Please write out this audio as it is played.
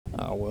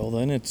Well,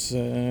 then it's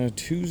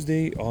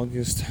Tuesday,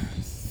 August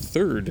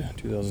 3rd,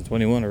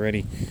 2021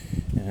 already,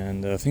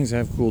 and things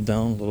have cooled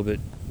down a little bit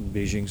in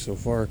Beijing so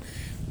far.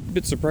 A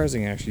bit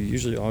surprising, actually.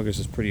 Usually August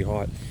is pretty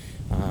hot,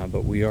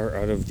 but we are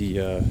out of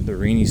the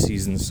rainy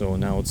season, so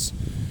now it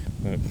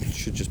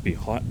should just be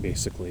hot,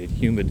 basically, and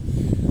humid.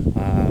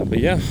 But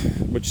yeah,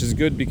 which is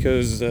good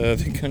because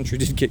the country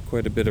did get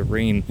quite a bit of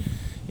rain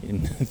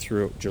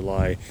throughout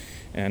July.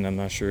 And I'm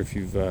not sure if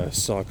you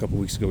saw a couple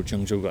weeks ago,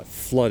 Zhengzhou got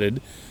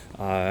flooded,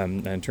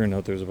 and it turned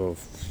out there's about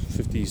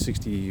 50,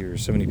 60, or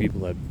 70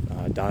 people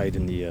that died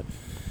in the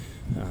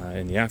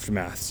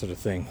aftermath, sort of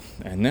thing.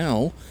 And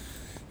now,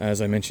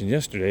 as I mentioned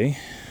yesterday,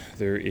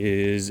 there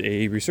is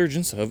a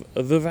resurgence of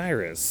the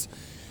virus,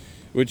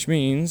 which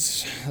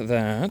means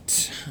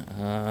that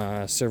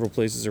several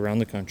places around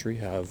the country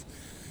have,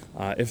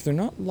 if they're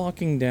not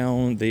locking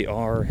down, they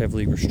are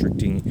heavily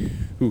restricting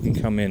who can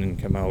come in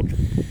and come out.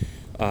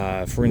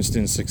 For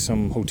instance, like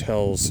some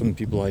hotels, some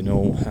people I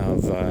know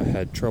have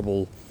had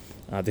trouble.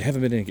 They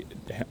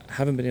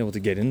haven't been able to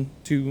get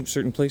into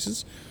certain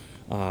places,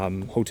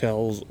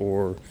 hotels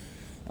or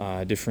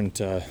different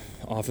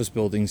office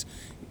buildings,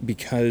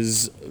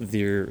 because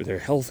their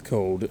health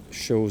code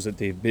shows that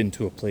they've been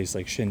to a place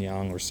like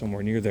Shenyang or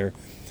somewhere near there,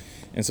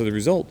 and so the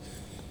result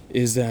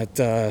is that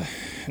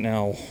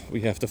now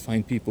we have to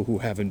find people who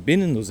haven't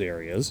been in those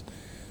areas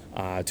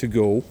to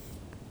go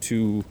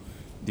to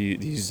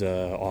these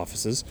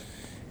offices,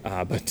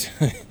 but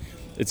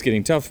it's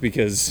getting tough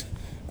because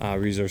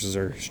resources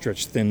are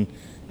stretched thin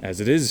as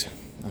it is.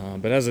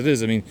 But as it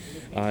is, I mean,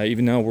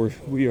 even now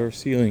we are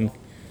seeing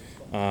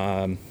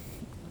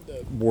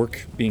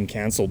work being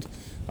canceled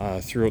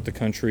throughout the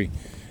country,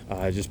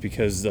 just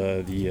because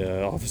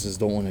the offices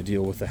don't want to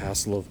deal with the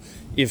hassle of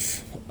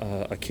if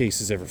a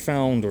case is ever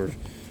found or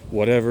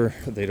whatever.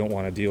 They don't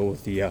want to deal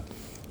with the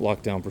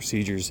lockdown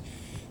procedures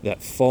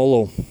that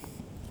follow.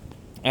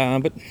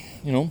 But,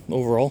 you know,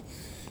 overall,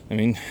 I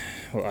mean,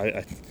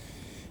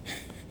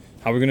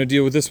 how are we going to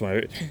deal with this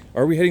one?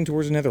 Are we heading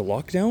towards another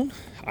lockdown?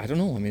 I don't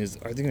know. I mean,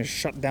 are they going to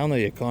shut down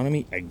the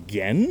economy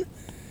again?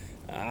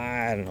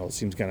 I don't know. It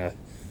seems kind of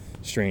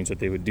strange that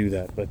they would do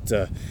that. But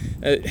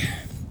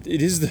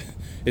it is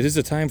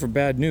the time for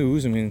bad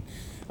news. I mean,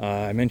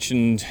 I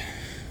mentioned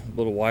a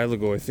little while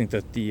ago, I think,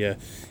 that the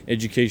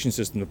education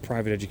system, the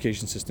private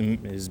education system,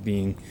 is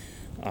being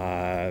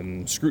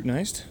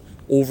scrutinized.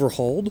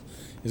 Overhauled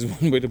is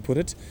one way to put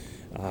it.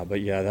 But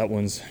yeah, that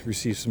one's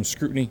received some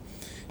scrutiny.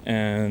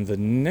 And the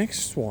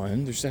next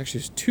one, there's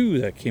actually two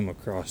that came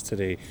across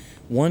today.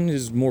 One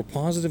is more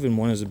positive and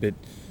one is a bit,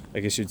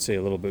 I guess you'd say,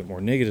 a little bit more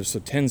negative. So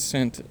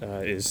Tencent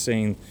is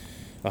saying,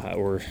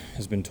 or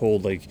has been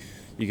told, like,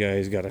 you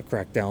guys got to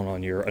crack down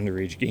on your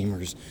underage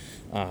gamers.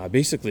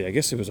 Basically, I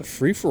guess it was a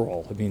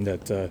free-for-all. I mean,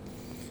 that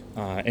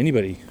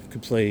anybody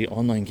could play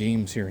online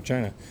games here in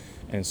China.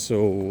 And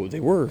so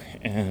they were,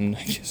 and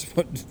I guess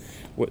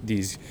what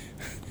these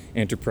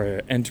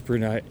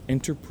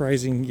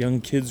enterprising young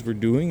kids were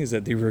doing is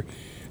that they were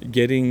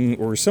getting,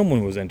 or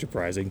someone was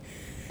enterprising,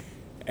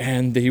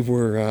 and they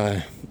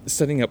were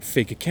setting up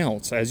fake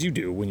accounts, as you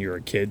do when you're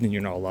a kid and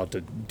you're not allowed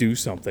to do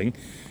something.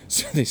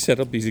 So they set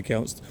up these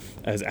accounts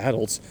as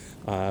adults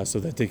so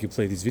that they could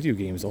play these video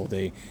games all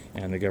day,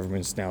 and the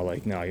government's now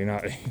like, no, you're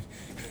not...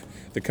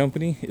 The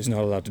company is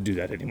not allowed to do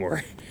that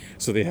anymore.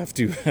 So they have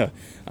to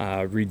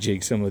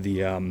rejig some of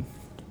the, I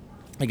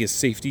guess,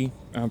 safety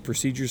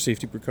procedures,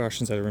 safety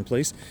precautions that are in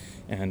place,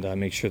 and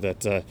make sure that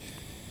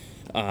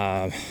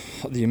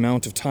the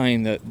amount of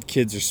time that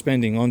kids are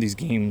spending on these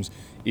games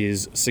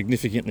is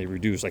significantly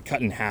reduced, like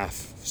cut in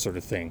half sort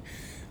of thing.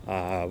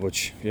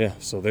 Which, yeah,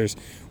 so there's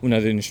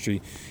another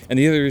industry. And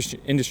the other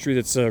industry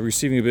that's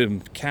receiving a bit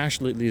of cash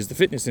lately is the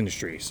fitness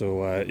industry.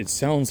 So it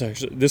sounds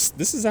actually, this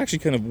is actually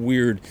kind of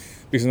weird,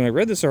 because when I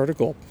read this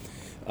article,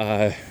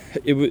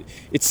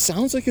 it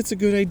sounds like it's a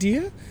good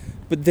idea,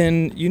 but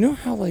then you know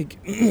how, like,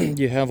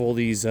 you have all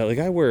these, like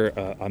I wear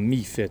a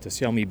Mi Fit, a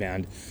Xiaomi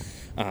band,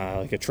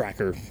 like a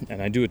tracker,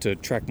 and I do it to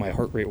track my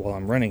heart rate while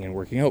I'm running and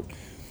working out,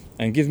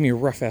 and give me a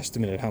rough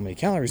estimate of how many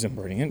calories I'm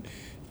burning. And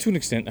to an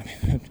extent, I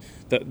mean,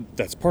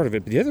 that's part of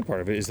it, but the other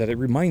part of it is that it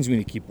reminds me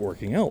to keep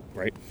working out,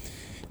 right?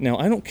 Now,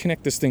 I don't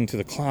connect this thing to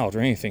the cloud or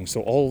anything,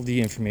 so all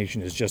the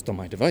information is just on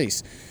my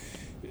device.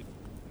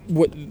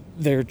 What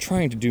they're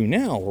trying to do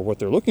now, or what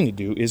they're looking to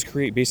do, is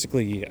create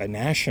basically a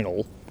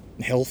national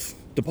health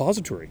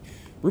repository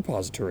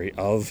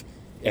of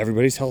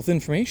everybody's health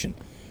information,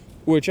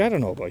 which I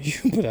don't know about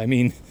you, but I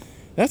mean,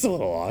 that's a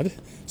little odd.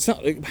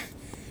 It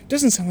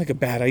doesn't sound like a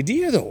bad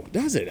idea, though,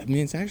 does it? I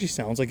mean, it actually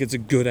sounds like it's a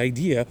good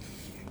idea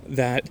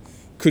that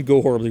could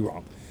go horribly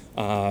wrong.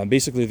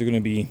 Basically, they're going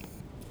to be,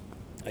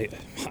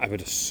 I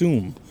would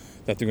assume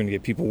that they're going to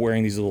get people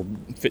wearing these little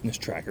fitness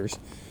trackers,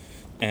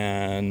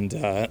 and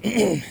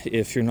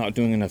if you're not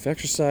doing enough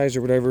exercise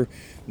or whatever,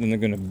 then they're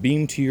going to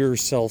beam to your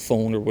cell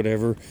phone or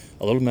whatever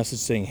a little message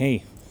saying,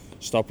 hey,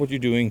 stop what you're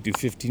doing, do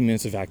 15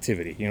 minutes of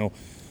activity, you know,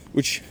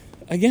 which,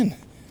 again,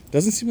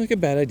 doesn't seem like a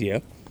bad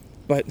idea,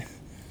 but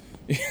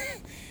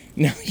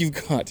now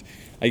you've got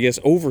I guess,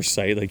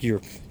 oversight. Like,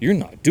 you're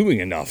not doing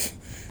enough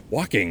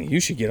walking. You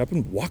should get up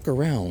and walk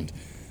around.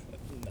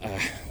 I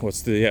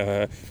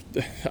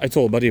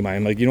told a buddy of mine,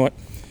 I'm like, you know what?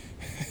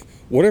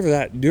 Whatever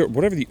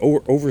the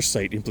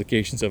oversight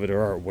implications of it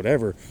are,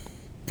 whatever,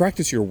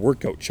 practice your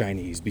workout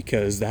Chinese,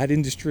 because that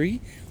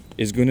industry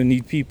is going to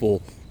need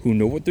people who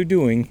know what they're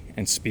doing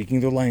and speaking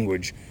their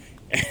language.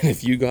 And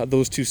if you got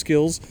those two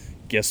skills,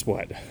 guess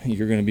what?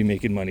 You're going to be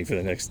making money for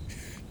the next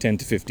 10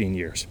 to 15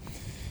 years.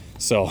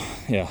 So,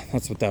 yeah,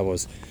 that's what that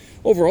was.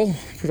 Overall,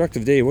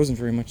 productive day. It wasn't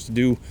very much to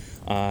do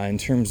in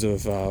terms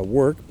of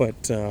work,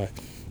 but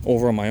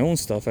over on my own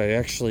stuff, I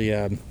actually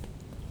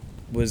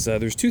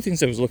there's two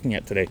things I was looking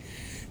at today.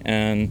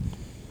 And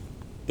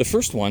the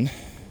first one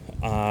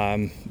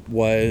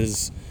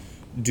was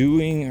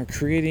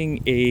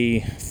creating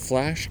a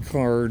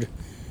flashcard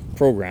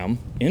program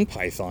in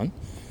Python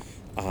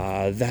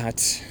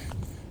that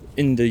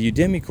in the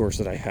Udemy course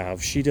that I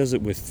have, she does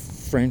it with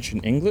French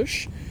and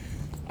English.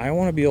 I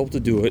want to be able to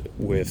do it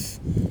with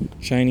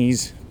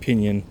Chinese,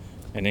 Pinyin,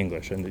 and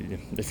English. And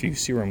if you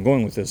see where I'm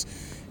going with this,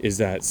 is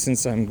that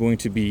since I'm going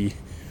to be,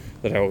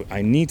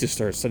 I need to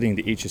start studying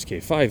the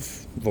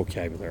HSK5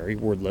 vocabulary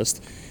word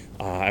list,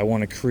 I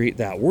want to create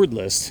that word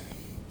list,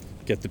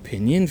 get the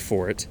Pinyin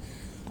for it,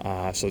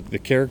 so the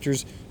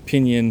characters,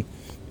 Pinyin,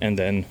 and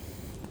then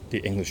the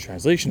English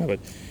translation of it.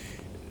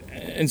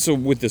 And so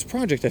with this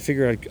project, I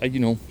figured I'd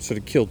sort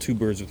of kill two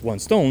birds with one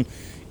stone,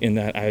 in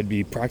that I'd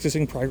be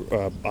practicing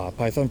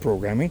Python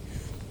programming.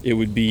 It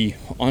would be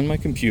on my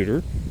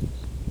computer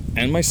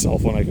and my cell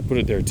phone. I could put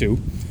it there too.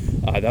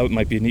 That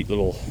might be a neat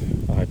little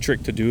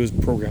trick to do, is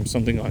program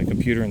something on a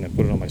computer and then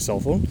put it on my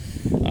cell phone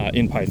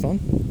in Python.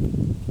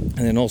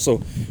 And then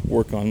also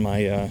work on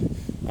my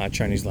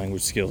Chinese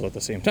language skills at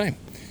the same time.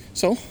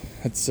 So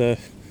that's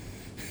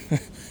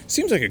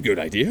seems like a good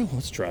idea.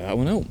 Let's try that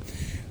one out.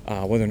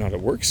 Whether or not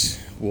it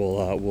works,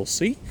 we'll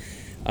see.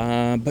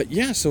 But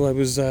yeah, so I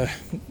was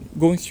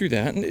going through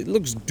that, and it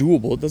looks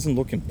doable. It doesn't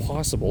look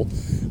impossible,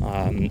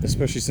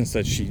 especially since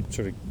that she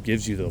sort of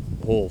gives you the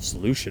whole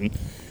solution.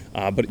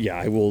 But yeah,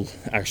 I will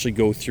actually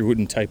go through it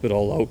and type it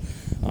all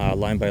out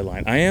line by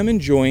line. I am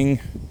enjoying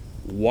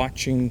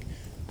watching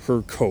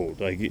her code,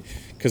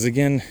 because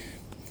again,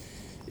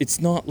 it's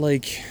not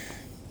like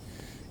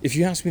if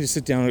you ask me to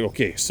sit down and,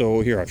 okay, so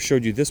here, I've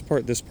showed you this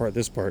part,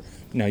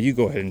 now you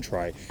go ahead and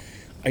try.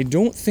 I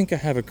don't think I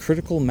have a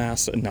critical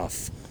mass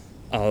enough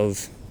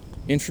of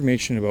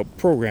information about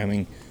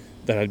programming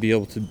that I'd be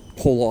able to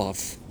pull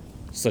off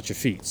such a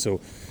feat.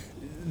 So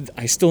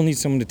I still need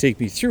someone to take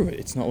me through it.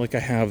 It's not like I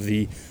have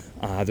the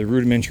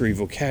rudimentary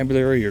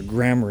vocabulary or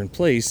grammar in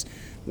place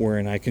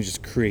wherein I can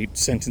just create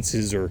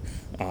sentences or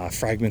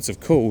fragments of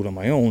code on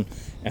my own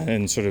and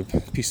then sort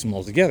of piece them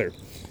all together.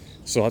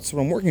 So that's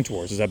what I'm working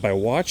towards, is that by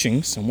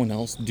watching someone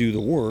else do the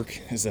work,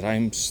 is that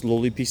I'm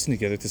slowly piecing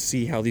together to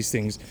see how these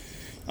things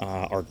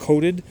are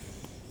coded,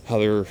 how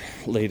they're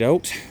laid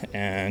out,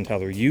 and how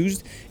they're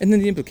used, and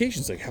then the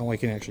implications, like how I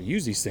can actually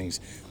use these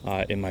things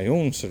in my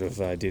own sort of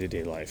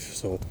day-to-day life.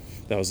 So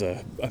that was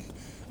a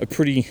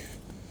pretty,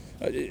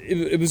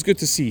 it was good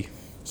to see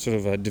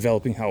sort of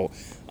developing how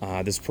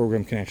this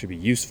program can actually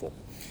be useful.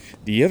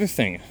 The other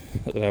thing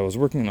that I was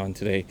working on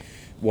today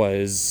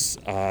was,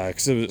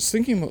 because I was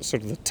thinking about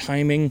sort of the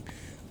timing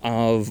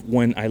of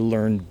when I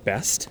learn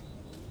best,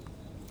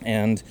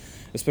 and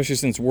especially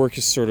since work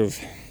is sort of,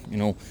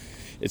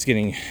 it's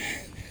getting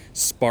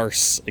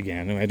sparse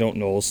again, and I don't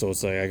know, so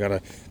it's like I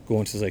gotta go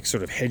into like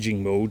sort of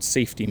hedging mode,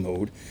 safety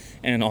mode,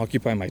 and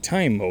occupy my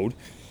time mode.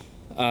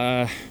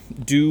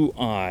 Do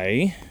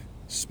I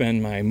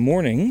spend my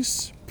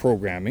mornings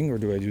programming, or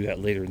do I do that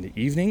later in the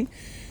evening?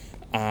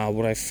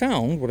 What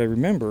I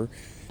remember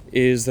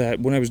is that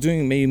when I was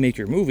doing May Make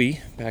Your Movie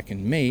back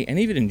in May, and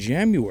even in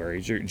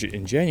January, do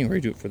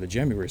it for the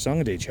January Song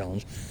a Day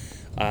Challenge,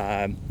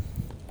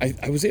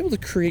 I was able to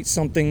create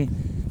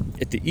something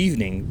at the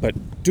evening,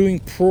 but doing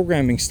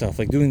programming stuff,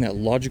 like doing that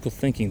logical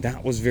thinking,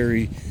 that was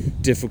very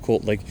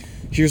difficult. Like,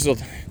 here's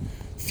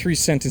 3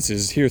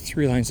 sentences, here are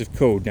 3 lines of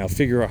code, now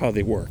figure out how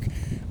they work.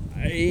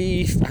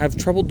 I have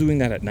trouble doing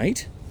that at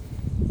night,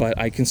 but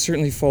I can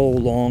certainly follow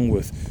along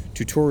with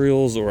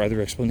tutorials or other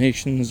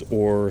explanations,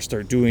 or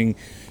start doing,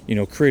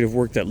 creative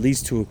work that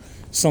leads to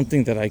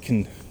something that I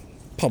can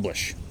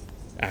publish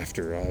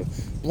after.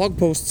 Blog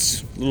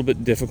posts, a little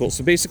bit difficult.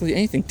 So basically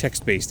anything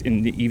text-based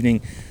in the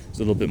evening is a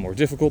little bit more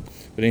difficult,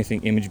 but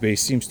anything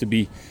image-based seems to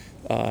be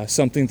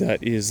something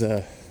that is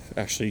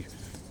actually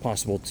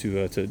possible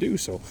to do.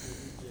 So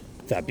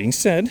that being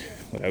said,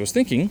 what I was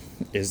thinking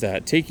is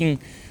that taking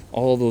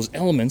all of those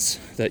elements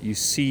that you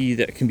see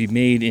that can be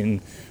made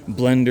in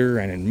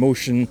Blender and in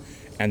Motion,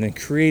 and then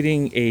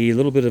creating a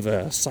little bit of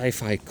a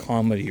sci-fi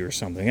comedy or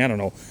something, I don't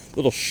know, a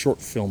little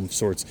short film of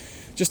sorts,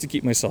 just to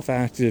keep myself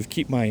active,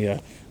 keep my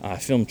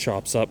film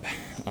chops up.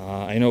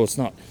 I know it's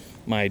not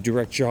my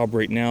direct job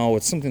right now.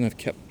 It's something I've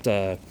kept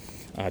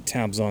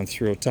tabs on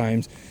throughout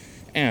times,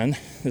 and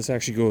this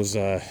actually goes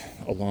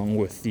along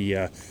with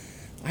the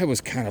I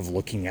was kind of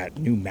looking at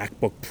new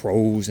MacBook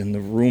Pros and the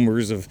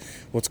rumors of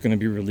what's going to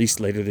be released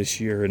later this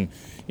year. And,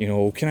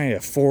 can I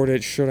afford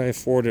it? Should I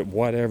afford it?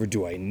 Whatever.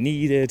 Do I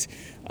need it?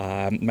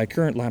 My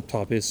current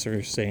laptop is sort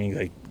of saying,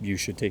 like, you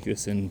should take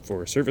this in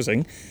for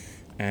servicing.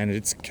 And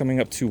it's coming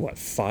up to,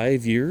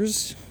 5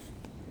 years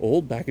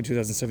old? Back in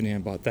 2017, I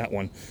bought that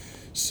one.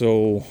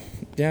 So,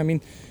 yeah, I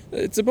mean,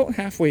 it's about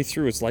halfway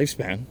through its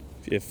lifespan,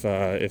 if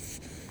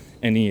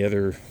any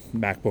other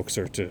MacBooks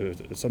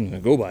are something to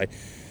go by.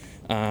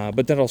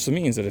 But that also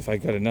means that if I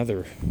got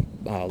another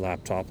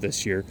laptop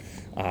this year,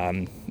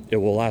 it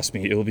will last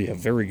me. It will be a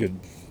very good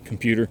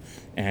computer,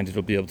 and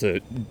it'll be able to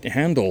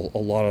handle a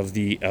lot of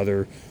the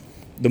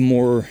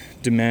more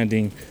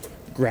demanding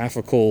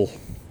graphical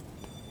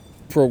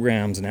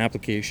programs and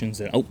applications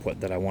and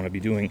output that I want to be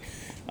doing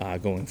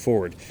going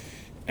forward.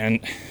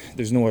 And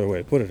there's no other way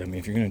to put it. I mean,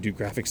 if you're going to do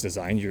graphics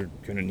design, you're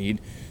going to need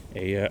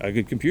a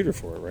good computer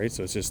for it, right?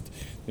 So it's just,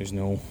 there's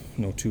no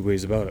two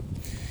ways about it.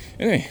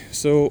 Anyway,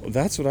 so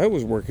that's what I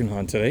was working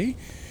on today,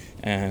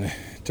 and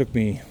it took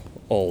me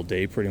all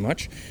day pretty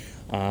much.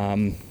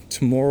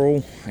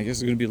 Tomorrow, I guess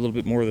it's going to be a little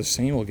bit more of the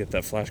same. We'll get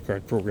that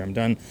flashcard program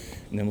done,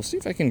 and then we'll see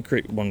if I can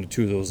create one or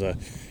two of those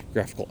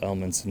graphical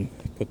elements and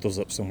put those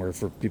up somewhere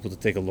for people to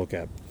take a look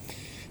at.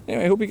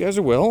 Anyway, I hope you guys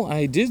are well.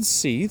 I did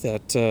see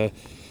that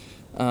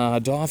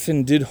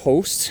Dauphin did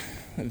host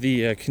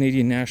the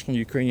Canadian National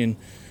Ukrainian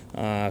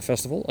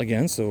Festival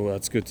again, so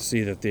that's good to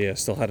see that they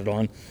still had it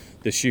on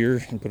this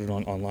year and put it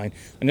on online.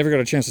 I never got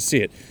a chance to see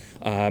it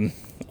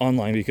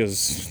online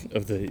because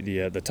of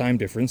the time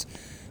difference.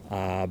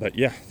 But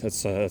yeah,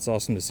 that's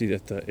awesome to see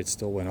that it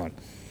still went on.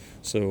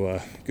 So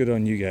good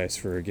on you guys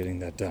for getting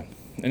that done.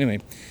 Anyway,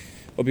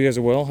 hope you guys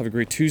are well. Have a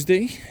great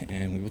Tuesday,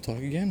 and we will talk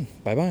again.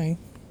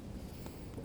 Bye-bye.